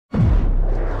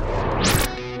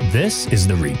This is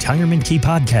the Retirement Key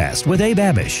Podcast with Abe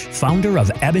Abish, founder of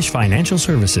Abish Financial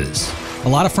Services. A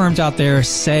lot of firms out there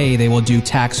say they will do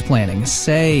tax planning,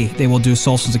 say they will do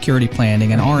Social Security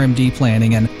planning and RMD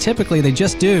planning, and typically they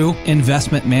just do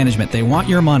investment management. They want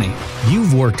your money.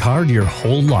 You've worked hard your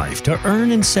whole life to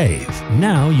earn and save.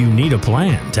 Now you need a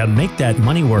plan to make that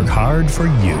money work hard for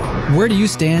you. Where do you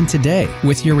stand today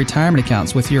with your retirement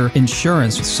accounts, with your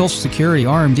insurance, with Social Security,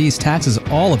 RMDs, taxes,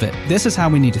 all of it? This is how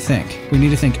we need to think. We need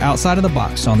to think outside of the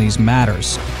box on these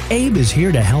matters. Abe is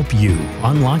here to help you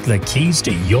unlock the keys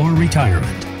to your retirement.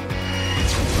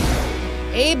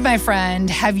 Abe, my friend,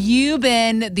 have you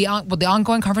been the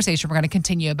ongoing conversation we're going to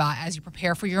continue about as you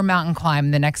prepare for your mountain climb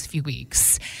in the next few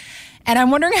weeks? And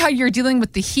I'm wondering how you're dealing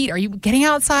with the heat. Are you getting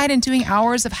outside and doing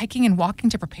hours of hiking and walking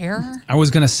to prepare? I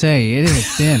was going to say, it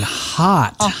has been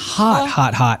hot.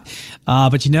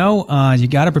 But you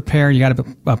got to prepare, you got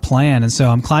to plan. And so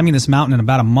I'm climbing this mountain in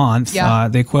about a month,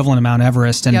 the equivalent of Mount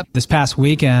Everest. And this past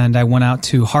weekend, I went out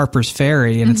to Harper's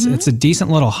Ferry, and it's a decent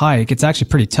little hike. It's actually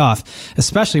pretty tough,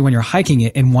 especially when you're hiking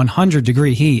it in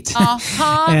 100-degree heat.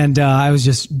 And I was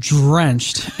just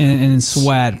drenched in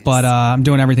sweat, but I'm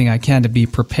doing everything I can to be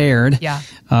prepared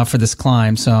for this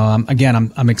climb. So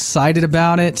again, I'm excited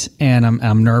about it, and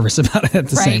I'm nervous about it at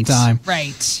the same time.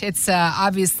 Right. It's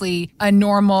obviously a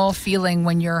normal feeling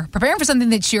when you're preparing for something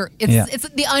that it's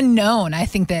the unknown. I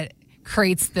think that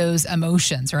creates those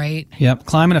emotions, right? Yep.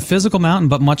 Climbing a physical mountain,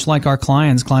 but much like our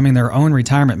clients climbing their own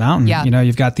retirement mountain. Yeah. You know,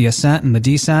 you've got the ascent and the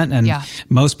descent, and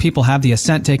most people have the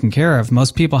ascent taken care of.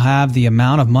 Most people have the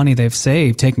amount of money they've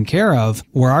saved taken care of.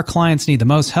 Where our clients need the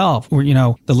most help, where,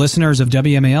 the listeners of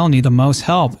WMAL need the most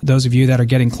help, those of you that are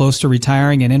getting close to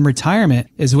retiring and in retirement,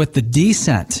 is with the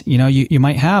descent. You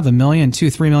might have $1 million, $2,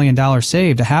 $3 million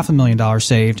saved, $500,000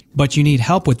 saved, but you need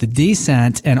help with the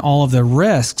descent and all of the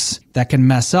risks that can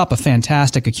mess up a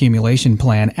fantastic accumulation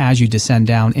plan as you descend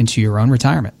down into your own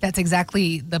retirement. That's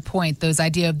exactly the point, those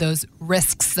idea of those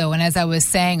risks, though. And as I was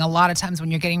saying, a lot of times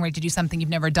when you're getting ready to do something you've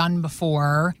never done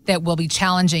before that will be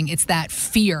challenging, it's that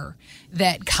fear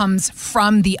that comes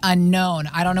from the unknown.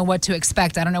 I don't know what to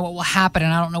expect. I don't know what will happen,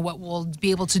 and I don't know what we'll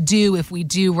be able to do if we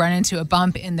do run into a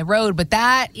bump in the road. But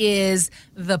that is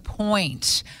the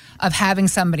point of having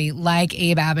somebody like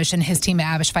Abe Abish and his team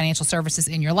at Abish Financial Services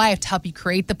in your life to help you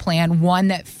create the plan, one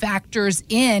that factors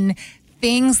in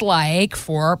things like,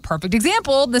 for a perfect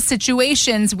example, the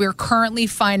situations we're currently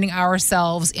finding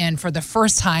ourselves in for the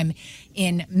first time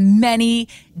in many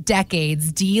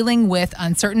decades, dealing with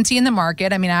uncertainty in the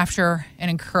market. I mean, after an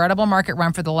incredible market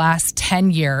run for the last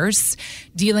 10 years,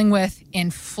 dealing with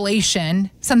inflation,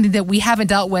 something that we haven't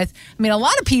dealt with. I mean, a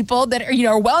lot of people that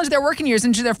are well into their working years,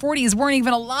 into their 40s, weren't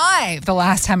even alive the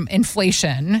last time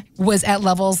inflation was at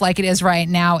levels like it is right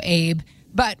now, Abe.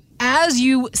 But as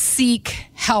you seek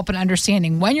help and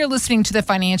understanding, when you're listening to the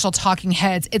financial talking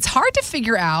heads, it's hard to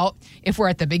figure out if we're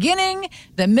at the beginning,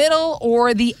 the middle,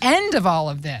 or the end of all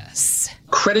of this.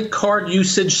 Credit card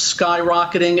usage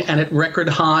skyrocketing and at record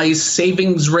highs,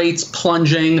 savings rates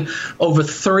plunging, over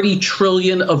 $30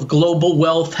 trillion of global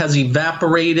wealth has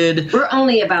evaporated. We're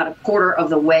only about a quarter of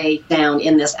the way down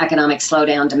in this economic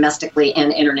slowdown domestically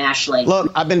and internationally.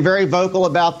 Look, I've been very vocal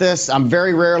about this. I'm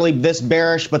very rarely this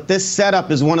bearish, but this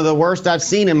setup is one of the worst I've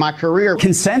seen in my career.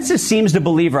 Consensus seems to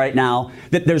believe right now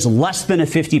that there's less than a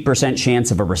 50% chance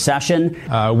of a recession.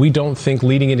 We don't think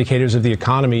leading indicators of the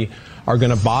economy are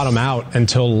going to bottom out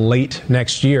until late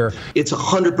next year. It's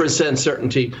 100%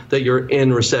 certainty that you're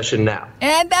in recession now.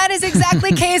 And that is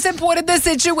exactly case in point of the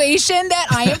situation that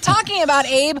I am talking about,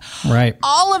 Abe. Right.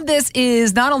 All of this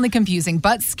is not only confusing,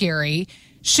 but scary.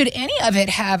 Should any of it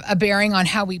have a bearing on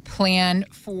how we plan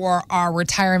for our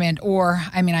retirement? Or,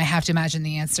 I have to imagine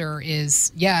the answer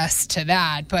is yes to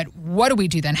that. But what do we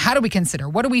do then? How do we consider?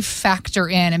 What do we factor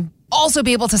in and also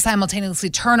be able to simultaneously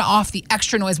turn off the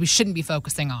extra noise we shouldn't be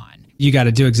focusing on? You got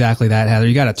to do exactly that, Heather.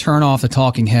 You got to turn off the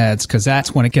talking heads, because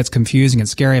that's when it gets confusing and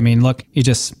scary. Look, you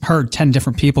just heard 10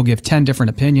 different people give 10 different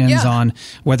opinions on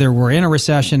whether we're in a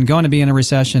recession, going to be in a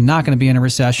recession, not going to be in a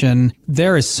recession.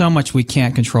 There is so much we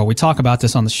can't control. We talk about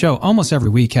this on the show almost every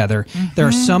week, Heather. There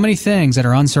are so many things that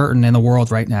are uncertain in the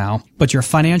world right now, but your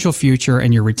financial future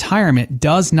and your retirement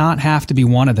does not have to be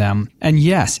one of them. And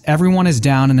yes, everyone is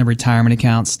down in their retirement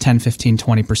accounts 10, 15,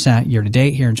 20% year to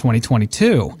date here in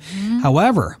 2022.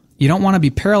 However, You don't want to be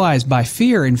paralyzed by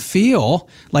fear and feel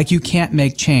like you can't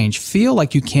make change, feel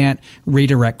like you can't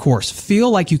redirect course, feel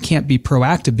like you can't be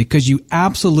proactive, because you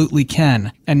absolutely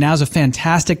can. And now's a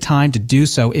fantastic time to do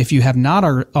so if you have not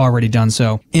already done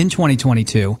so in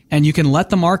 2022. And you can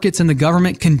let the markets and the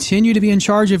government continue to be in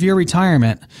charge of your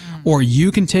retirement, or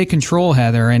you can take control,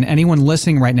 Heather, and anyone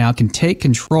listening right now can take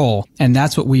control. And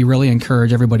that's what we really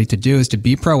encourage everybody to do, is to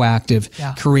be proactive,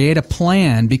 create a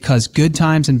plan, because good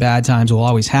times and bad times will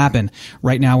always happen.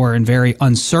 Right now, we're in very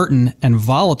uncertain and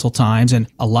volatile times, and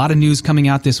a lot of news coming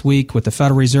out this week with the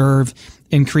Federal Reserve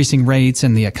increasing rates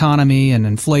and the economy and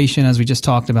inflation, as we just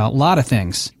talked about, a lot of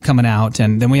things coming out.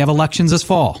 And then we have elections this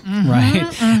fall, right?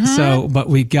 So, but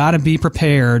we got to be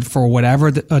prepared for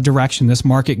whatever direction this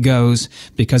market goes,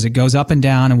 because it goes up and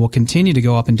down and will continue to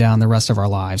go up and down the rest of our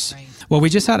lives. Right. Well, we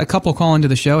just had a couple call into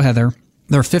the show, Heather.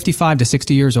 They're 55 to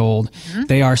 60 years old.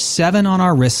 They are 7 on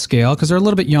our risk scale because they're a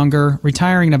little bit younger,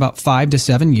 retiring in about 5 to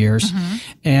 7 years.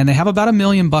 And they have about $1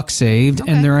 million saved.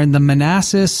 And they're in the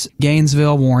Manassas,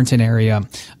 Gainesville, Warrenton area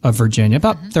of Virginia,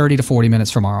 about 30 to 40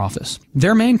 minutes from our office.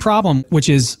 Their main problem, which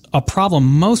is a problem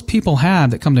most people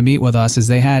have that come to meet with us, is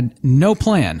they had no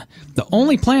plan. The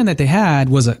only plan that they had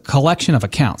was a collection of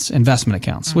accounts, investment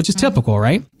accounts, which is typical,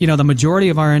 right? You know, the majority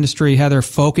of our industry, Heather,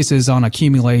 focuses on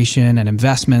accumulation and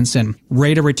investments and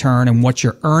rate of return and what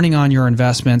you're earning on your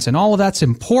investments, and all of that's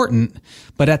important.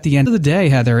 But at the end of the day,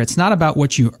 Heather, it's not about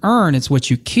what you earn, it's what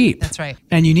you keep. That's right.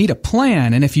 And you need a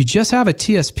plan. And if you just have a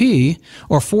TSP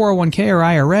or 401k or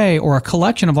IRA or a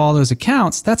collection of all those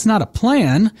accounts, that's not a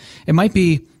plan. It might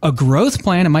be a growth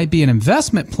plan, it might be an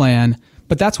investment plan,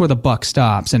 but that's where the buck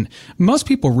stops. And most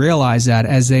people realize that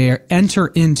as they enter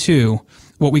into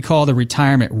what we call the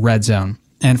retirement red zone.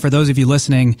 And for those of you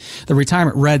listening, the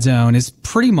retirement red zone is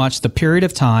pretty much the period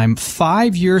of time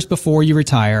 5 years before you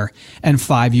retire and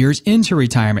 5 years into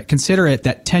retirement. Consider it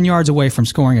that 10 yards away from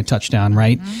scoring a touchdown,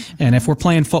 right? And if we're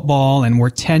playing football and we're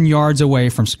 10 yards away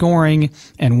from scoring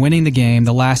and winning the game,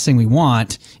 the last thing we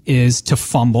want is to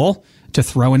fumble, to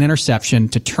throw an interception,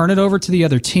 to turn it over to the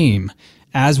other team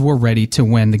as we're ready to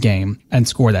win the game and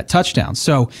score that touchdown.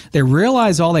 So they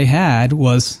realized all they had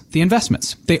was the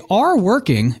investments. They are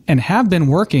working and have been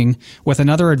working with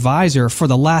another advisor for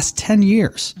the last 10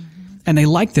 years. And they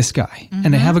like this guy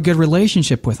and they have a good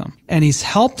relationship with him. And he's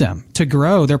helped them to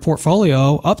grow their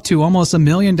portfolio up to almost $1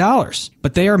 million.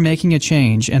 But they are making a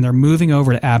change and they're moving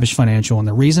over to Abish Financial. And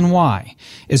the reason why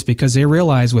is because they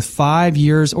realize with 5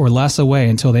 years or less away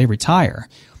until they retire,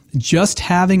 just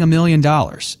having $1 million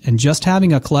and just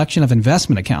having a collection of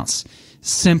investment accounts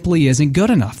simply isn't good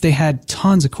enough. They had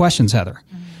tons of questions, Heather.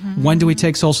 When do we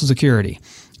take Social Security?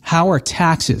 How are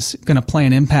taxes going to play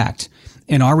an impact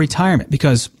in our retirement?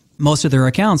 Because most of their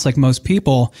accounts, like most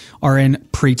people, are in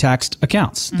pre-taxed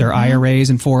accounts. Their IRAs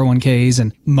and 401ks,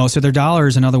 and most of their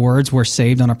dollars, in other words, were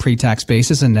saved on a pre-tax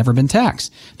basis and never been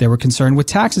taxed. They were concerned with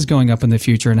taxes going up in the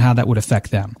future and how that would affect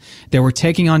them. They were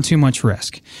taking on too much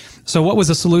risk. So what was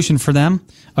the solution for them?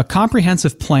 A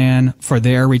comprehensive plan for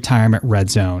their retirement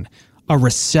red zone. A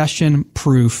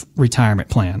recession-proof retirement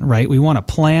plan, right? We want a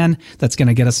plan that's going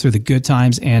to get us through the good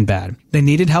times and bad. They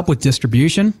needed help with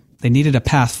distribution. They needed a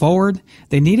path forward.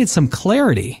 They needed some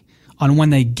clarity on when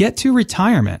they get to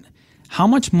retirement, how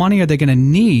much money are they going to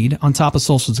need on top of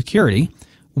Social Security?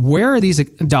 Where are these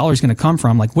dollars going to come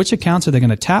from? Like, which accounts are they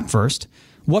going to tap first?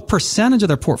 What percentage of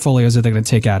their portfolios are they going to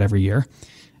take out every year?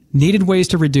 Needed ways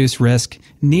to reduce risk,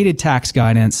 needed tax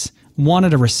guidance,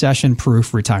 wanted a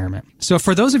recession-proof retirement. So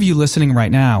for those of you listening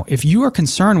right now, if you are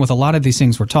concerned with a lot of these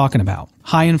things we're talking about,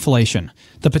 high inflation,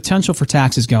 the potential for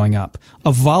taxes going up,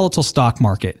 a volatile stock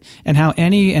market, and how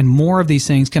any and more of these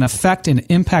things can affect and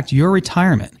impact your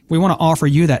retirement, we want to offer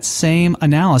you that same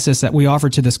analysis that we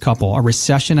offered to this couple, a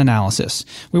recession analysis.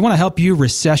 We want to help you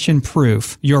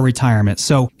recession-proof your retirement.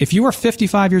 So if you are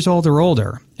 55 years old or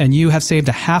older and you have saved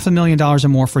 $500,000 or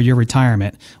more for your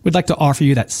retirement, we'd like to offer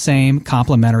you that same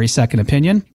complimentary second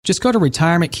opinion. Just go to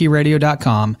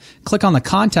retirementkeyradio.com, click on the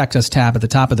Contact Us tab at the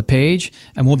top of the page,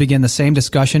 and we'll begin the same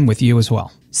discussion with you as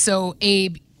well. So,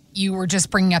 Abe, you were just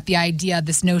bringing up the idea,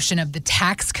 this notion of the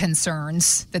tax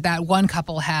concerns that one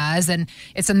couple has, and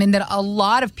it's something that a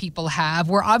lot of people have.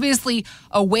 We're obviously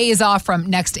a ways off from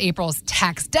next April's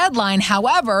tax deadline.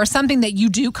 However, something that you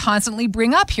do constantly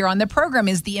bring up here on the program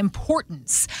is the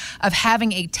importance of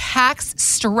having a tax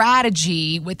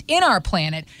strategy within our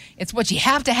planet. It's what you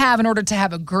have to have in order to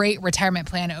have a great retirement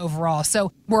plan overall.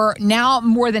 So we're now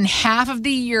more than half of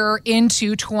the year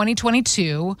into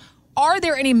 2022. Are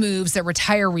there any moves that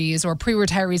retirees or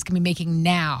pre-retirees can be making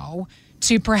now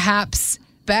to perhaps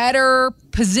better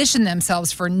position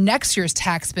themselves for next year's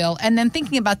tax bill and then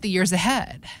thinking about the years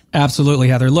ahead. Absolutely,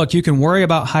 Heather. Look, you can worry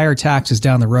about higher taxes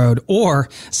down the road or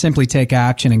simply take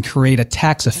action and create a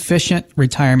tax-efficient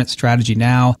retirement strategy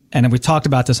now. And we've talked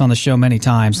about this on the show many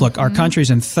times. Look, our country's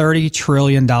in $30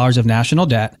 trillion of national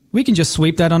debt. We can just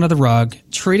sweep that under the rug,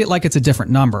 treat it like it's a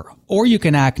different number. Or you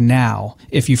can act now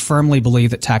if you firmly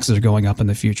believe that taxes are going up in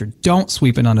the future. Don't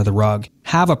sweep it under the rug.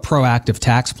 Have a proactive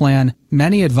tax plan.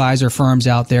 Many advisor firms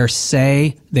out there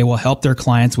say they will help their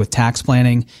clients with tax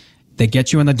planning. They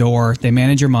get you in the door, they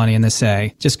manage your money, and they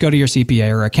say, just go to your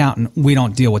CPA or accountant. We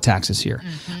don't deal with taxes here.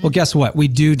 Well, guess what? We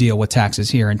do deal with taxes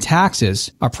here, and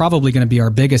taxes are probably going to be our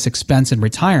biggest expense in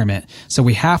retirement. So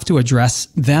we have to address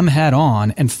them head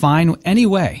on and find any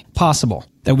way possible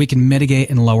that we can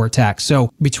mitigate and lower tax.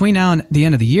 So between now and the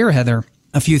end of the year, Heather,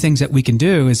 a few things that we can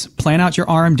do is plan out your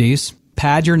RMDs,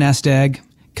 pad your nest egg,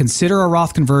 consider a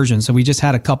Roth conversion. So we just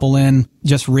had a couple in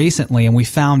just recently, and we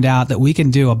found out that we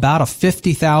can do about a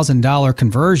 $50,000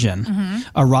 conversion,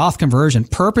 a Roth conversion,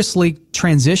 purposely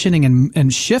transitioning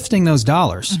and shifting those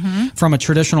dollars from a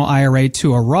traditional IRA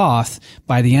to a Roth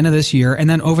by the end of this year. And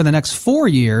then over the next 4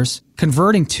 years,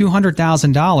 converting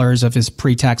 $200,000 of his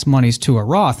pre-tax monies to a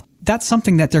Roth. That's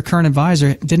something that their current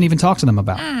advisor didn't even talk to them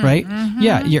about, right?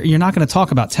 Yeah, you're not going to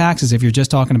talk about taxes if you're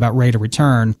just talking about rate of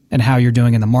return and how you're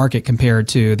doing in the market compared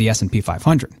to the S&P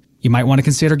 500. You might want to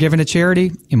consider giving to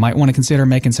charity. You might want to consider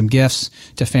making some gifts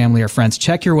to family or friends.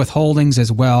 Check your withholdings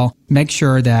as well. Make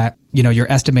sure that,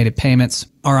 your estimated payments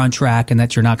are on track and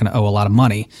that you're not going to owe a lot of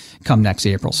money come next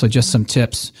April. So just some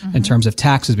tips in terms of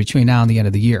taxes between now and the end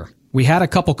of the year. We had a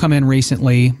couple come in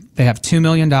recently. They have $2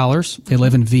 million. They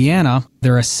live in Vienna.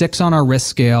 They're a 6 on our risk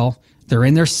scale. They're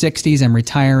in their 60s and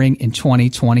retiring in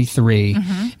 2023.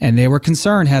 And they were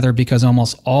concerned, Heather, because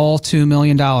almost all $2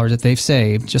 million that they've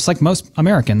saved, just like most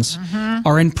Americans,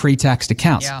 are in pre-taxed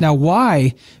accounts. Yeah. Now,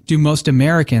 why do most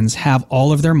Americans have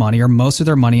all of their money or most of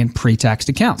their money in pre-taxed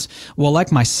accounts? Well,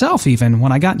 like myself, even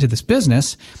when I got into this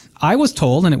business, I was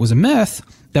told, and it was a myth,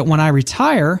 that when I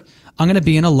retire, I'm going to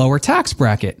be in a lower tax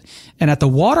bracket. And at the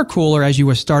water cooler, as you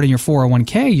were starting your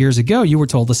 401k years ago, you were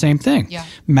told the same thing. Yeah.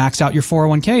 Max out your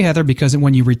 401k, Heather, because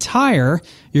when you retire,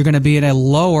 you're going to be in a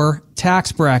lower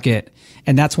tax bracket.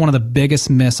 And that's one of the biggest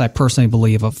myths, I personally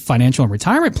believe, of financial and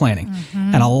retirement planning.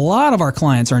 And a lot of our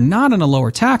clients are not in a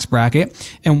lower tax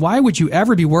bracket. And why would you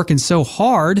ever be working so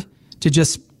hard to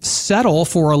just settle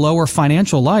for a lower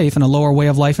financial life and a lower way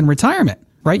of life in retirement,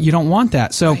 right? You don't want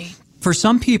that. So for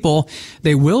some people,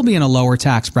 they will be in a lower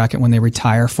tax bracket when they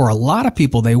retire. For a lot of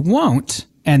people, they won't.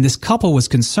 And this couple was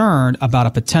concerned about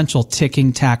a potential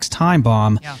ticking tax time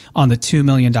bomb on the $2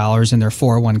 million in their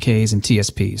 401ks and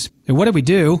TSPs. And what did we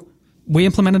do? We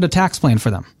implemented a tax plan for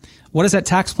them. What does that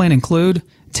tax plan include?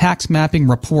 Tax mapping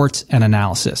reports and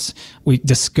analysis. We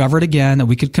discovered again that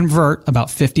we could convert about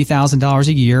 $50,000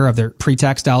 a year of their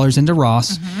pre-tax dollars into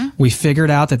Roths. We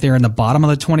figured out that they're in the bottom of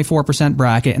the 24%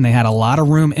 bracket, and they had a lot of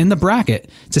room in the bracket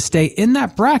to stay in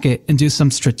that bracket and do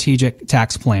some strategic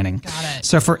tax planning. Got it.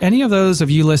 So for any of those of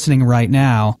you listening right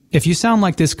now, if you sound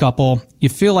like this couple, you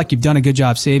feel like you've done a good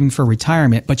job saving for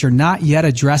retirement, but you're not yet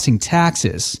addressing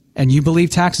taxes, and you believe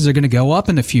taxes are going to go up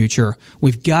in the future,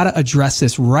 we've got to address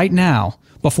this right now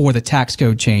before the tax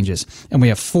code changes. And we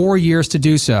have 4 years to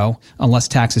do so unless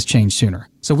taxes change sooner.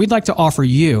 So we'd like to offer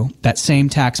you that same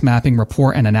tax mapping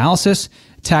report and analysis.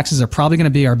 Taxes are probably going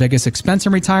to be our biggest expense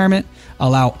in retirement.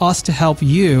 Allow us to help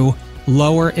you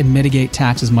lower and mitigate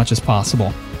tax as much as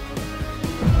possible.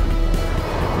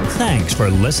 Thanks for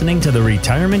listening to the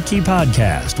Retirement Key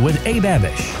Podcast with Abe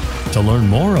Abish. To learn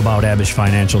more about Abish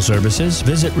Financial Services,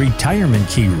 visit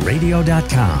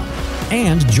retirementkeyradio.com.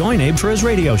 And join Abe for his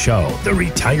radio show, The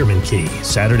Retirement Key,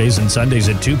 Saturdays and Sundays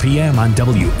at 2 p.m. on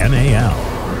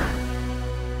WMAL.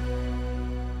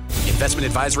 Investment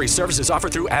advisory services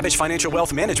offered through Abish Financial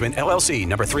Wealth Management, LLC,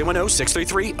 number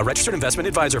 310633, a registered investment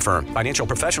advisor firm. Financial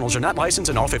professionals are not licensed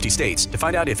in all 50 states. To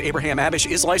find out if Abraham Abish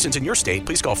is licensed in your state,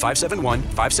 please call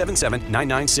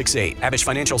 571-577-9968. Abish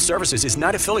Financial Services is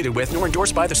not affiliated with nor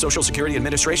endorsed by the Social Security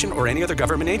Administration or any other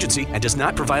government agency and does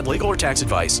not provide legal or tax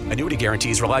advice. Annuity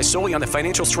guarantees rely solely on the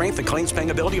financial strength and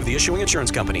claims-paying ability of the issuing insurance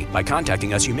company. By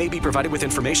contacting us, you may be provided with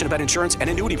information about insurance and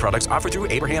annuity products offered through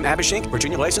Abraham Abish Inc.,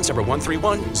 Virginia license number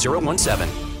 131017.